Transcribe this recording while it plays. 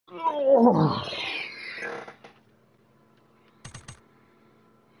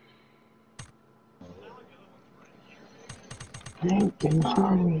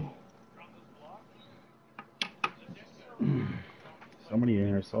Somebody in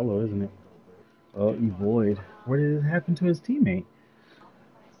here solo, isn't it? Oh, Void. What did it happen to his teammate?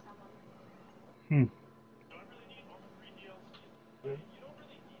 Hmm.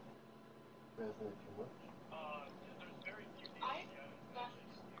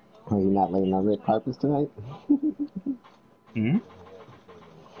 Are you not laying on red carpets tonight?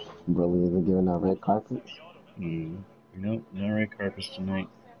 Broly isn't giving out red carpets? Nope, no red carpets tonight.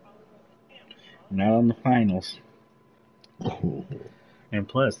 Not on the finals. And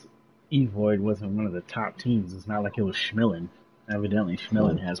plus, Void wasn't one of the top teams. It's not like it was Schmillen. Evidently,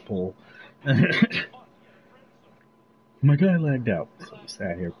 Schmillen has pull. My guy lagged out, so we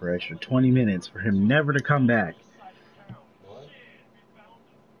sat here for extra 20 minutes for him never to come back.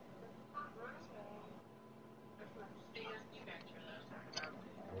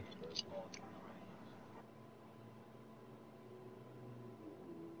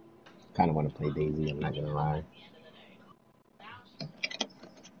 Kind of want to play Daisy, I'm not gonna lie.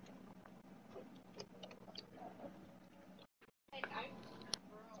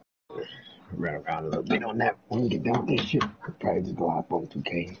 Run around a little bit on that when we get done with this shit. Probably just go hop on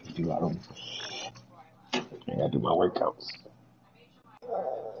 2K. Do out on. I gotta do my workouts.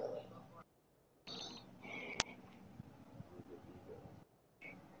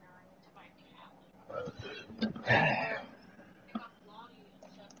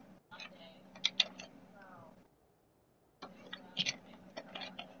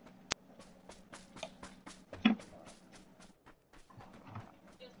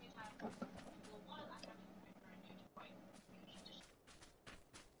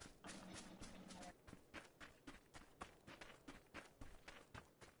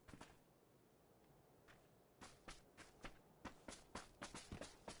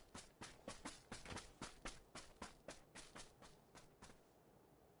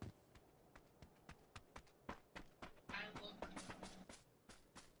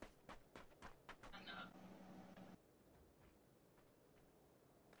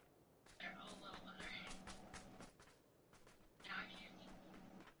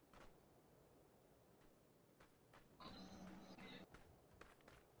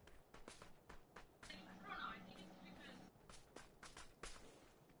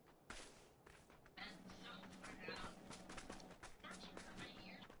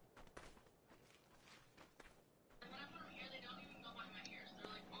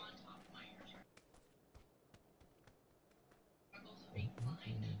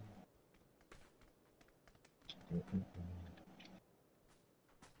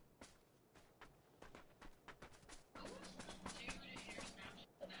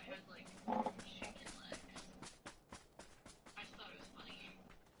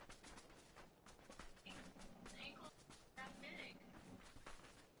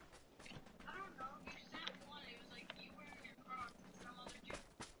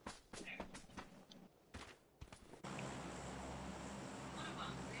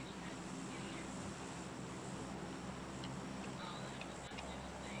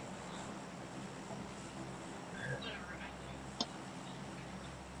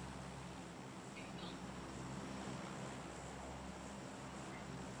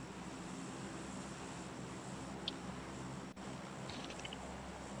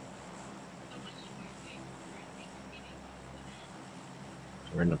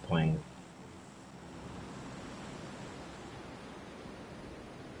 We're in the plane.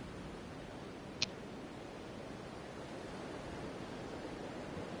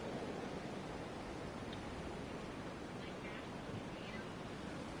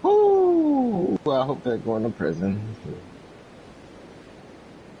 Oh, I hope they're going to prison.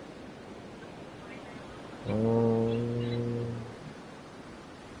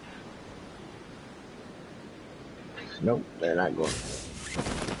 Nope, they're not going.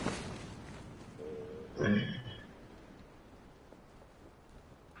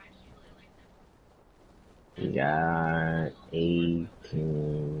 We got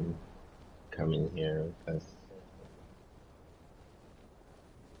 18 coming here with us.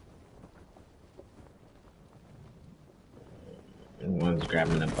 One's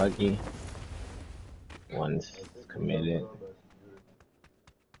grabbing a buggy. One's committed.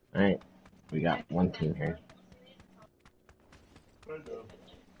 Alright, we got one team here.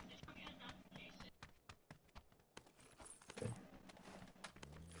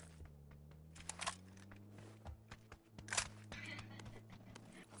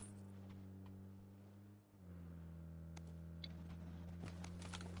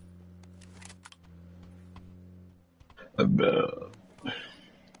 No.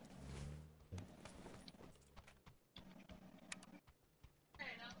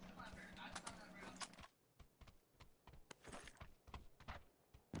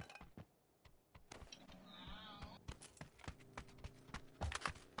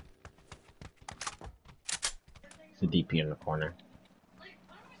 It's a DP in the corner.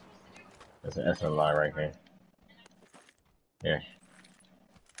 There's an SLR right here. Yeah.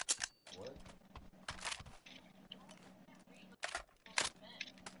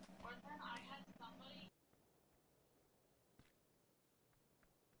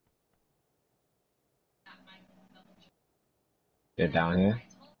 They're down here.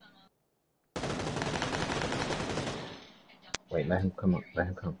 Wait, let him come up. Let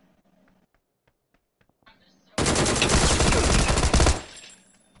him come.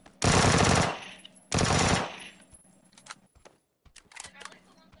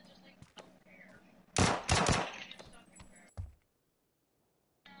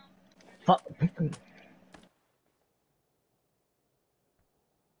 Fuck.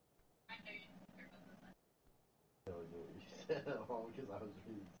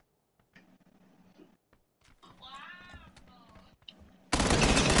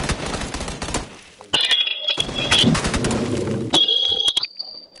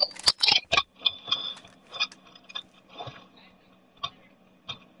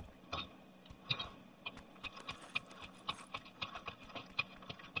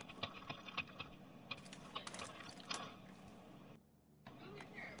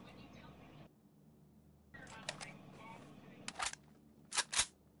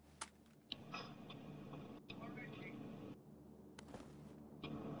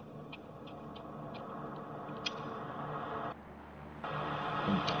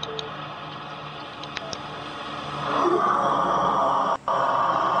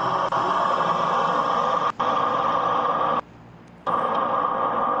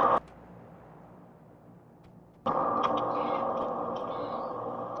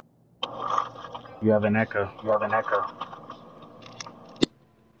 You have an echo.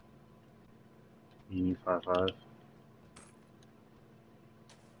 You need 5-5.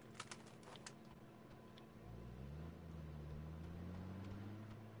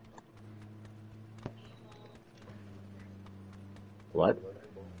 What?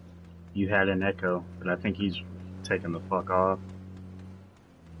 You had an echo, but I think he's taking the fuck off.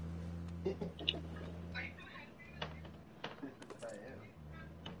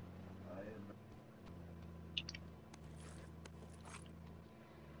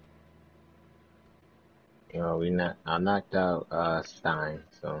 You know, I knocked out Stein,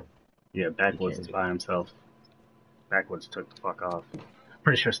 so Yeah, Backwoods is by himself. Backwoods took the fuck off.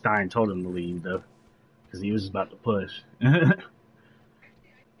 Pretty sure Stein told him to leave though, because he was about to push.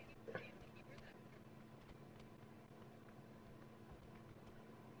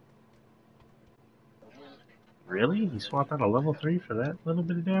 Really? He swapped out a level 3 for that little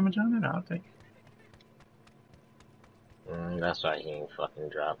bit of damage on it? I'll take it. That's why he ain't fucking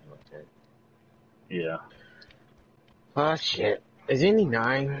dropping. Okay. Yeah. Oh shit. Is any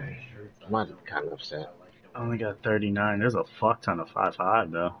 9? I'm kind of upset. I only got 39. There's a fuck ton of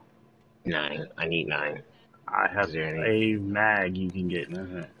 5-5 though. 9. I need 9. I have a mag you can get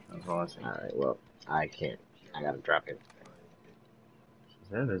in it. That's all I see. Alright, well, I can't. I gotta drop it.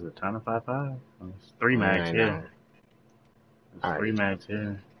 There's a ton of 5-5. There's 3 mags here. There's 3 mags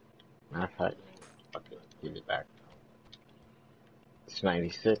here. Matter of fact, fuck it. Give it back. It's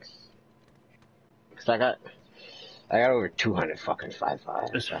 96. Cause I got over 200 fucking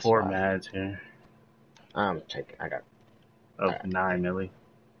 5-5. There's 4 mags here. I'm taking. I got. Of 9 milli.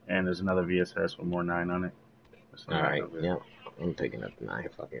 And there's another VSS with more 9 on it. Alright, yeah. I'm picking up the 9.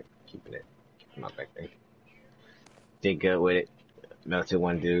 Fuck it. Keeping it. Keeping my back there. Did good with it. Melted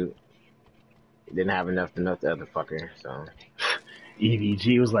one dude. Didn't have enough to melt the other fucker, so.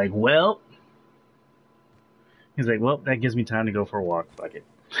 EVG was like, well. He's like, well, that gives me time to go for a walk. Fuck it.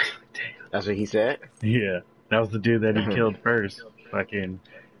 That's what he said? Yeah. That was the dude that he killed first. Fucking.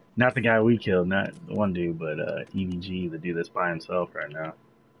 Not the guy we killed, not the one dude, but EVG, the dude that's by himself right now.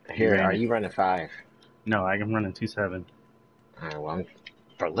 Here, are you running 5? No, I'm running 2.7. Alright, well,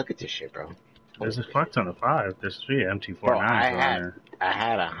 bro, look at this shit, bro. There's a fuck ton of 5. There's 3 M249s on there. I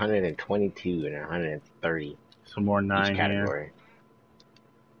had 122 and 130. Some more 9 each category. Here.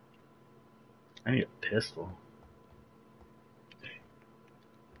 I need a pistol.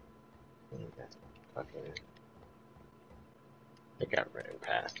 Fucking. They got ran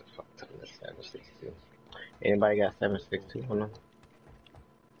past the fuck ton of 7.62. Anybody got 7.62 on them?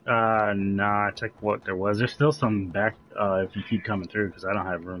 Nah, I checked what there was. There's still some back, if you keep coming through, because I don't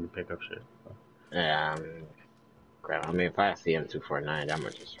have room to pick up shit. So. Yeah, crap. I mean, if I see M249, I'm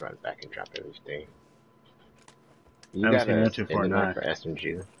gonna just run back and drop everything. I You haven't got seen a extended one M249. for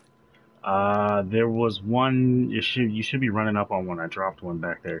SMG? There was one. You should be running up on one. I dropped one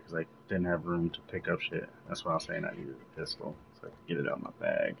back there because I didn't have room to pick up shit. That's why I was saying I needed a pistol so I could get it out of my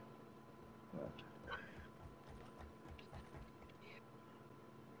bag. But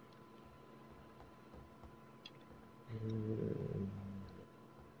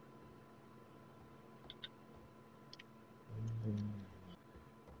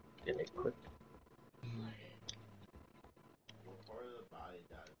Get it quick.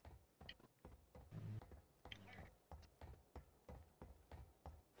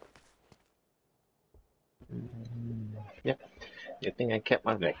 Yep. Good thing I kept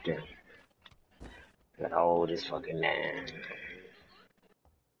my vector. Got all this fucking 9.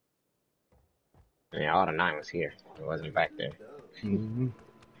 Yeah, all the 9 was here. It wasn't back there. mm-hmm.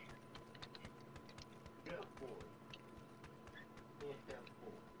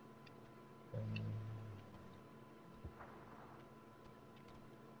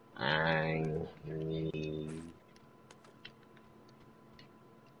 I need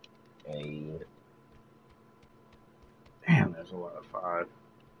a... Damn, there's a lot of 5.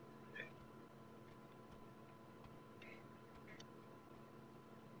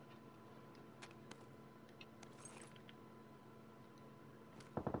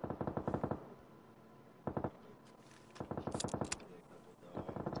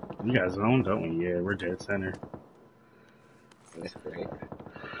 You guys own, don't we? Yeah, we're dead center. That's great.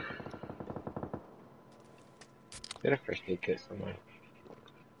 Did a first aid kit somewhere?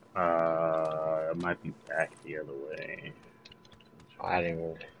 It might be back the other way. Oh, I didn't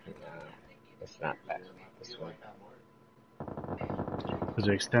even... No, it's not back this way. There's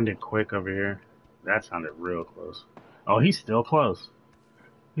an extended quick over here. That sounded real close. Oh, he's still close.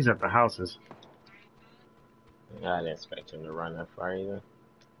 He's at the houses. I didn't expect him to run that far either.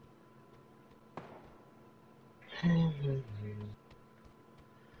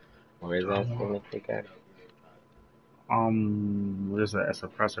 Where is that thing that they got? There's a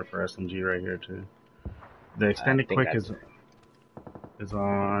suppressor for SMG right here too. The extended quick is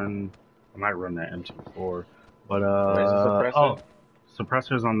on. I might run that M24, but Where's the suppressor?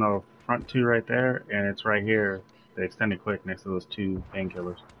 Suppressor's on the front 2 right there, and it's right here. The extended quick next to those 2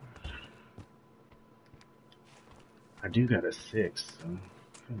 painkillers. I do got a 6. So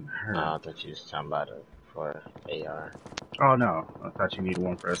couldn't hurt. I thought you was talking about it for AR. Oh no, I thought you needed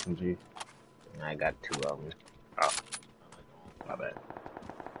one for SMG. I got 2 of them. Oh, my bad.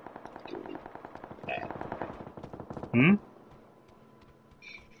 Dude, bad. Hmm?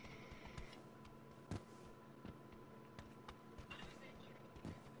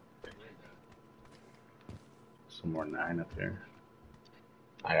 Some more 9 up here.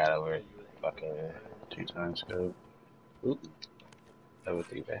 I got over fucking 2 times scope. Oop. Level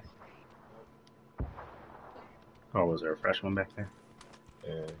 3 vest. Oh, was there a fresh one back there?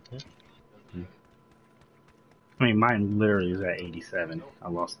 Mm-hmm. I mean, mine literally is at 87. I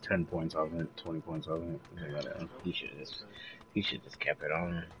lost 10 points off it, 20 points off it. He should just kept it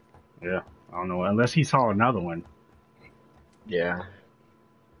on. Yeah, I don't know, unless he saw another one. Yeah.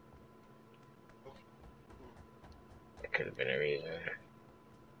 That could have been a reason.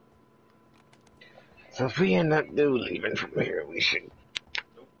 So if we end up leaving from here, we should.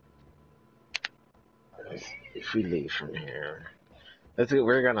 If we leave from here,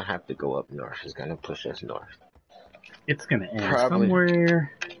 we're gonna have to go up north. It's gonna push us north. It's gonna end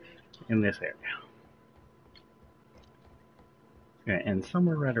somewhere in this area. It's gonna end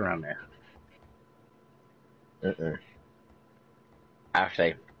somewhere right around there. I'll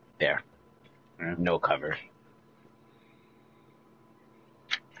say there. Yeah. No cover.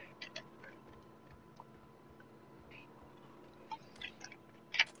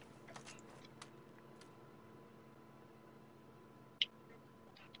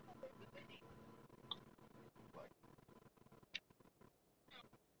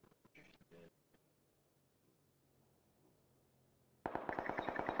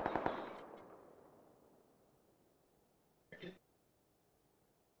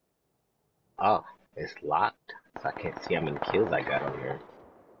 Oh, it's locked, so I can't see how many kills I got over here.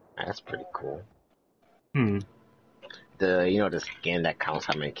 That's pretty cool. Hmm. The skin that counts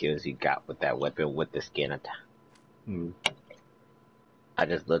how many kills you got with that weapon with the skin attack. I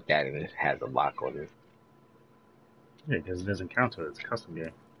just looked at it and it has a lock on it. Yeah, because it doesn't count to it. It's a custom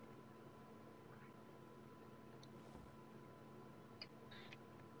game.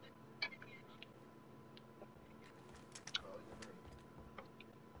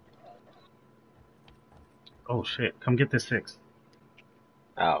 Oh shit! Come get this 6.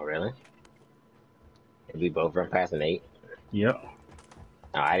 Oh really? We both run past an 8. Yep.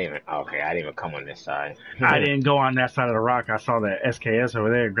 Oh, I didn't even. Okay, I didn't even come on this side. I didn't go on that side of the rock. I saw the SKS over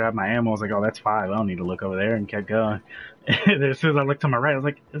there, grabbed my ammo. I was like, oh, that's 5. I don't need to look over there, and kept going. And as soon as I looked to my right, I was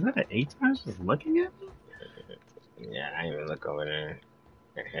like, is that an 8 times just looking at me? Yeah, I didn't even look over there.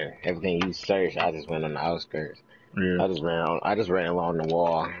 Everything you searched, I just went on the outskirts. Yeah. I just ran along the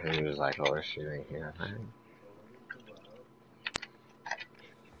wall, and it was like, oh, this shit ain't here.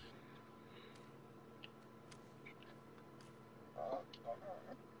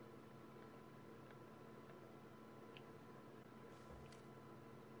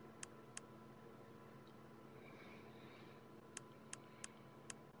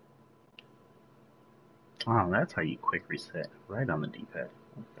 Oh, that's how you quick reset. Right on the D-pad.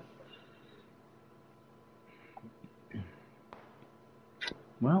 Okay.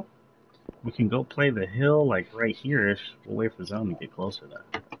 Well, we can go play the hill, like, right here-ish. We'll wait for zone to get closer,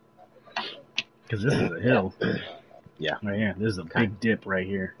 though. Because this is a hill. Yeah. Right here. This is a big dip right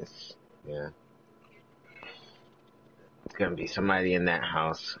here. Yeah. It's gonna be somebody in that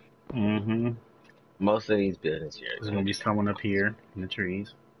house. Mm-hmm. Most of these buildings here. There's gonna be someone up here in the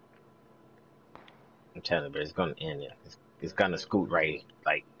trees. I'm telling you, but it's gonna end it. It's gonna scoot right,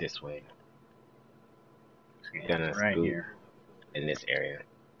 like, this way. It's gonna right scoot here. in this area.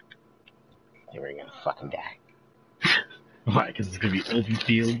 And we're gonna fucking die. Why? Because it's gonna be open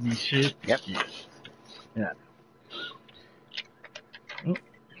fields and shit? Yep. Yeah. Oh,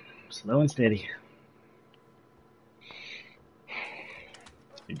 slow and steady.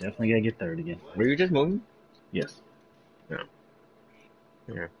 You definitely gotta get third again. Were you just moving? Yes. Yeah.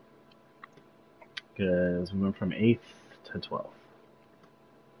 Yeah. Because we went from 8th to 12th.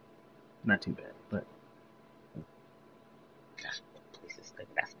 Not too bad, but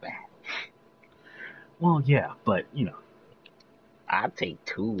That's bad. well, yeah, but you know, I'd take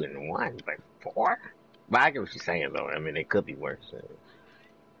 2 and 1, but 4? But I get what you're saying, though. I mean, it could be worse.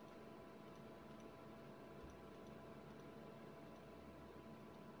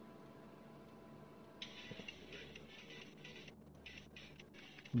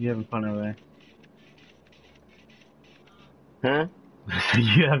 you having fun over there? Huh?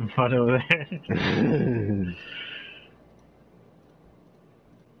 You having fun over there?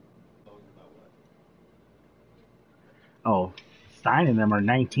 Oh, Stein and them are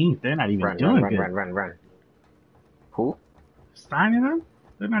 19th. They're not even doing good. Run. Who? Stein and them?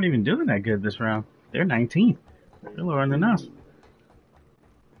 They're not even doing that good this round. They're 19th. They're lower than us.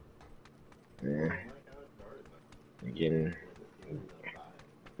 Yeah. Again,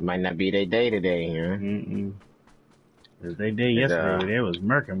 might not be their day today, you know? Mm-mm. It was their day yesterday. They was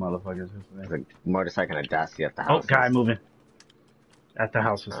murking motherfuckers yesterday. There's a motorcycle and a Dacia at the house. Oh, guy moving. At the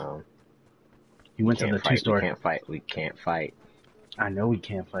houses. He went to the 2-store. We can't fight. I know we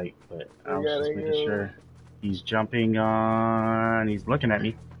can't fight, but I was just making sure. He's jumping on. He's looking at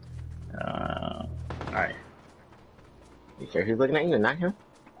me. Alright. You sure he's looking at you and not him?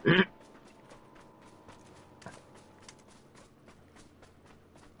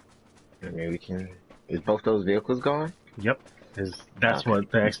 Maybe we can. Is both those vehicles gone? Yep. That's what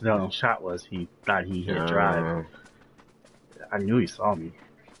the accidental shot was. He thought he hit drive. I knew he saw me.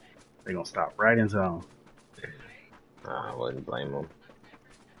 They're gonna stop right in zone. I wouldn't blame them.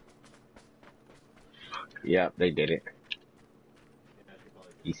 Yep, they did it.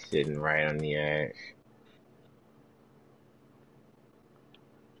 He's sitting right on the edge.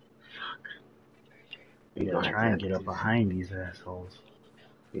 We gotta try and get up behind these assholes.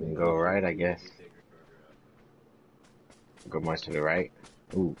 You can go right, I guess. Go much to the right.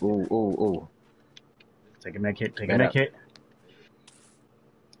 Ooh. Take a med kit. Take a med kit.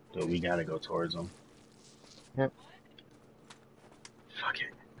 Dude, we gotta go towards them. Yep. Fuck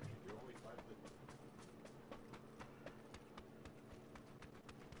it.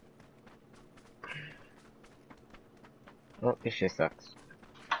 Oh, this shit sucks.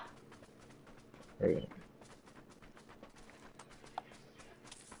 Hey.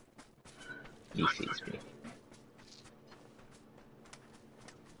 He sees me.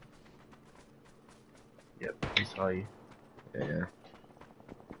 Yep, he saw you. Yeah.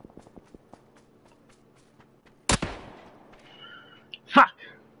 Fuck!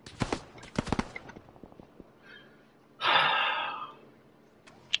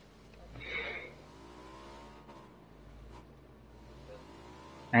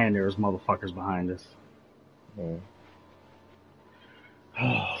 And there was motherfuckers behind us. Yeah.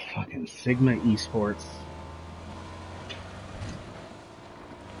 Oh, fucking Sigma Esports.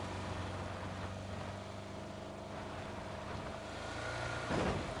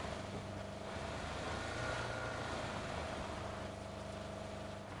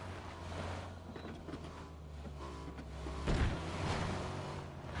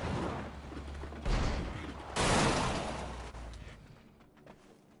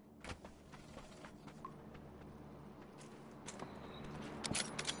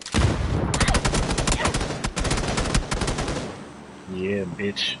 Yeah,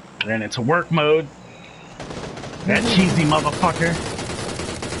 bitch. Ran into work mode. That cheesy motherfucker.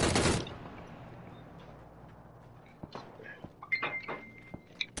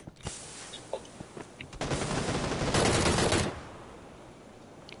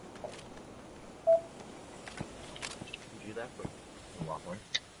 Who'd you left with? Walk one.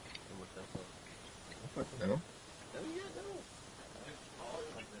 No.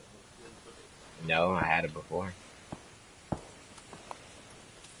 No, I had it before.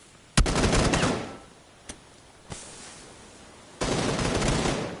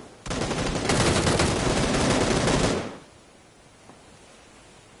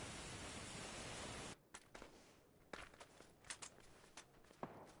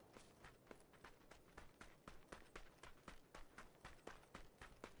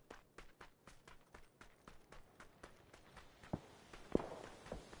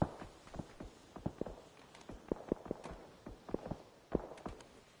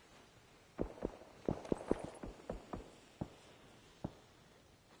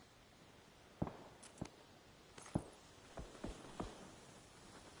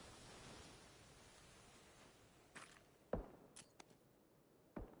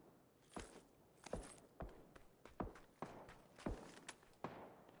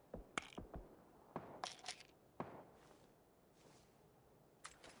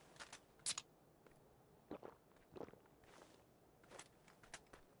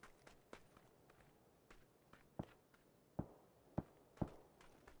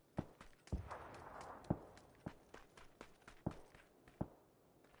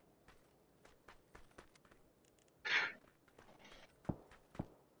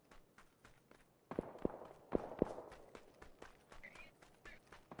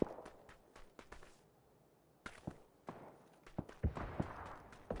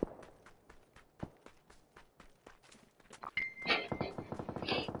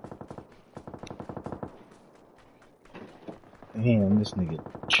 Damn, this nigga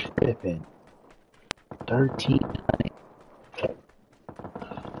tripping. 13.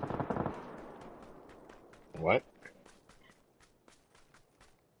 What?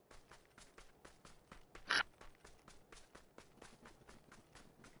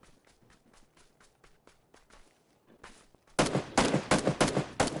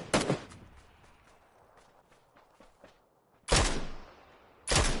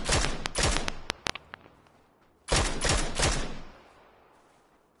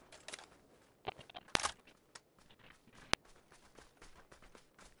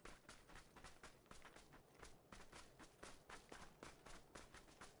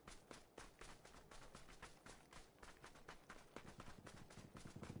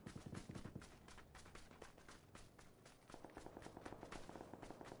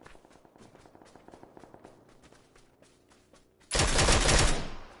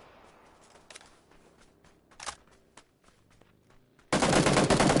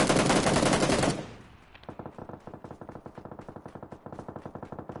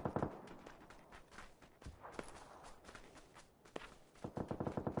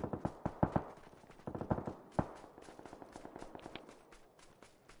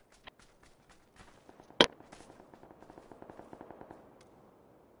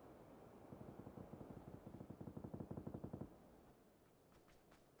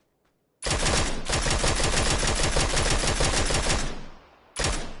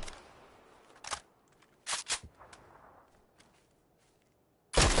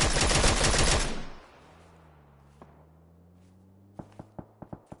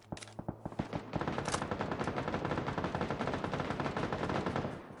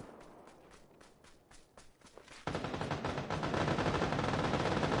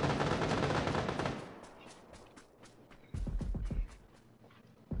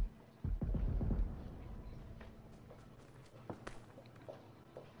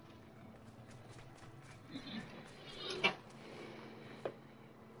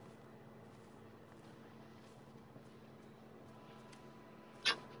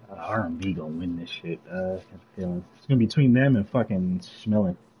 R&B gonna win this shit. I have a feeling it's gonna be between them and fucking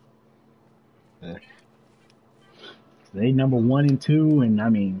Schmilling. Yeah. They number 1 and 2, and I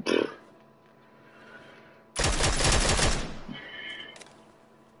mean,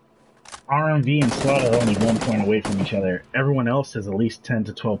 RMV and Slaughter are only 1 point away from each other. Everyone else is at least 10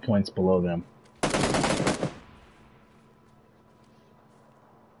 to 12 points below them.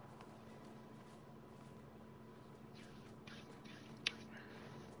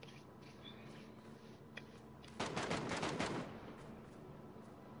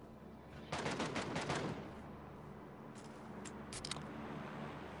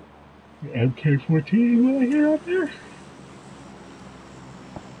 MK14, what I hear out there?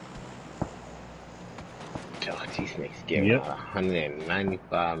 Sea Snake's giving Yep. out $195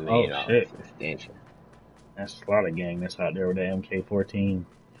 Oh million shit. extension. That's a lot of gang that's out there with the MK14.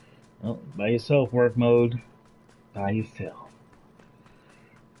 Oh, by yourself, work mode. By yourself.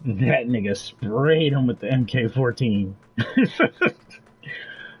 That nigga sprayed him with the MK14.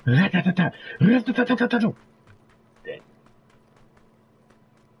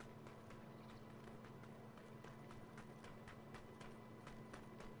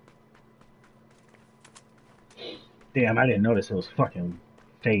 Damn, I didn't notice it was fucking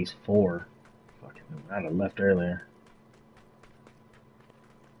phase 4. Fucking, I'd have left earlier.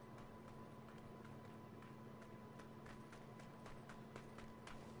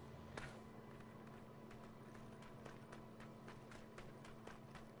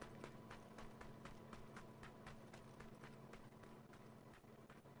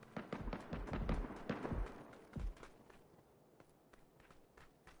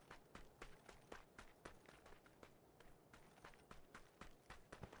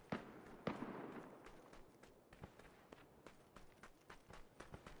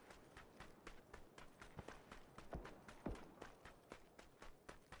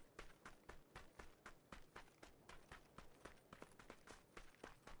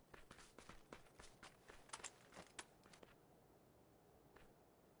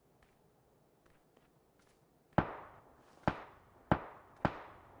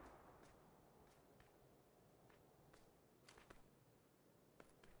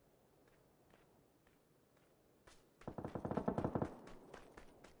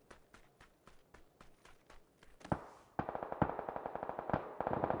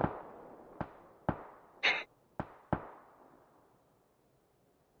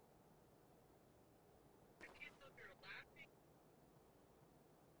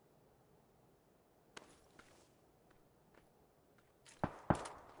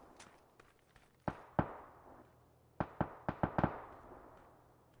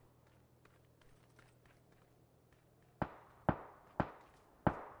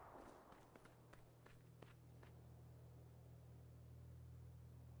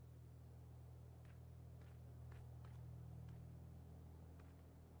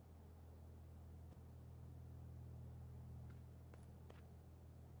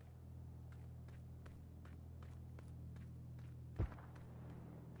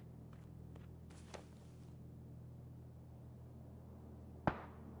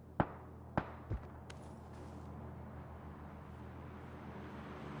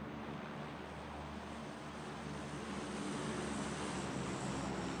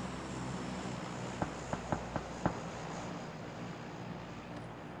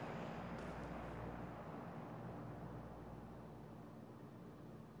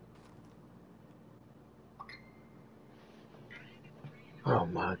 Oh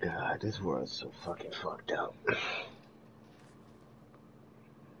my god, this world's so fucking fucked up.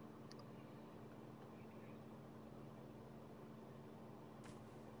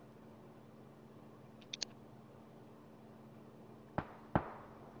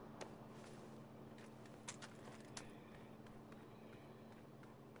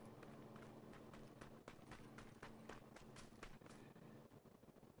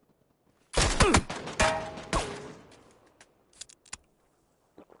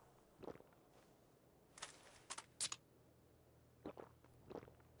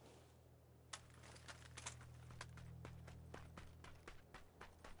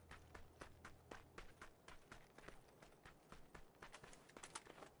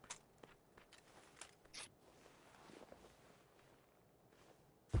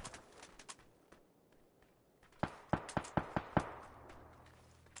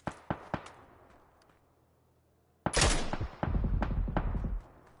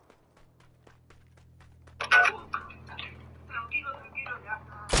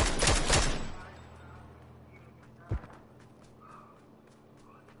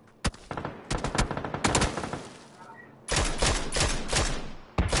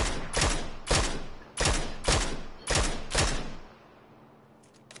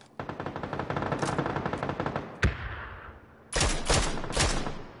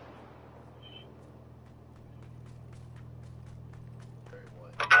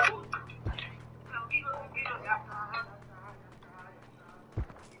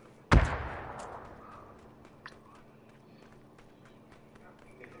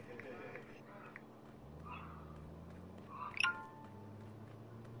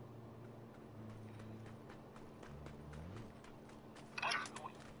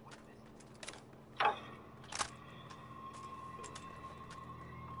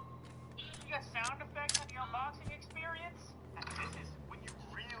 Sound effects on the unboxing experience? This is when you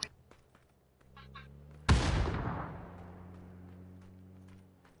really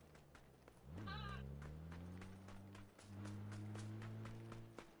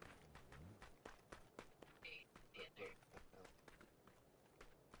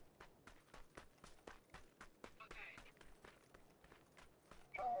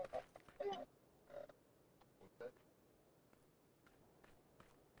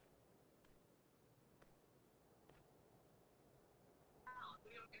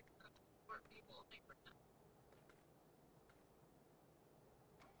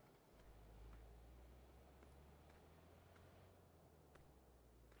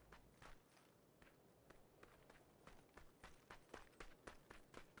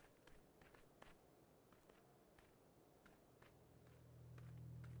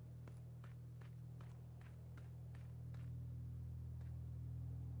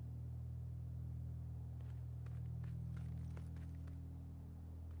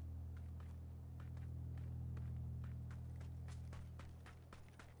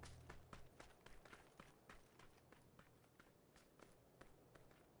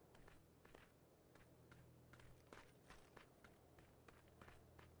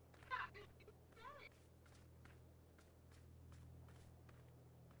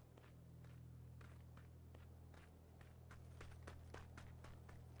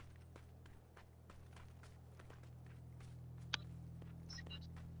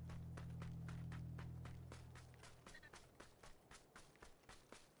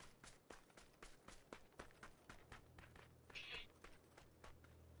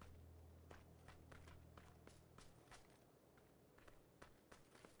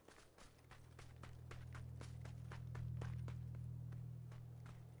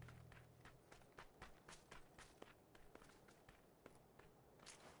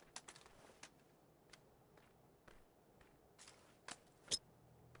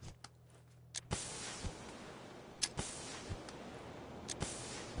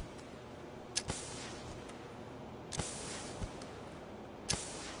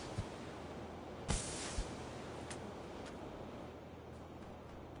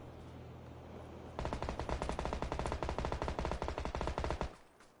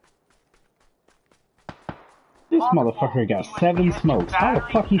This motherfucker got 7 smokes. How the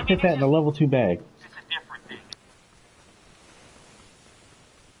fuck he fit that in a level 2 bag?